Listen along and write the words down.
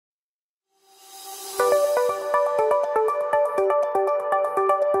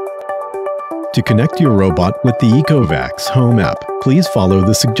To connect your robot with the ECOVACS Home App, please follow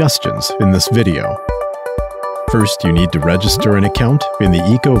the suggestions in this video. First, you need to register an account in the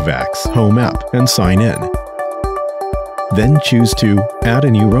ECOVACS Home App and sign in. Then choose to add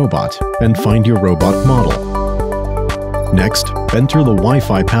a new robot and find your robot model. Next, enter the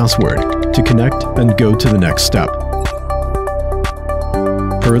Wi-Fi password to connect and go to the next step.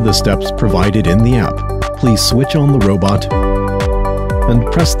 Per the steps provided in the app, please switch on the robot and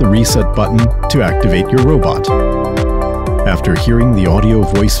press the reset button to activate your robot. After hearing the audio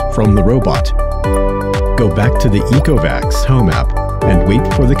voice from the robot, go back to the ECOVACS Home App and wait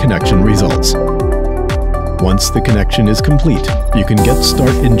for the connection results. Once the connection is complete, you can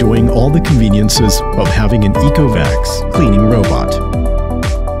start enjoying all the conveniences of having an ECOVACS cleaning robot.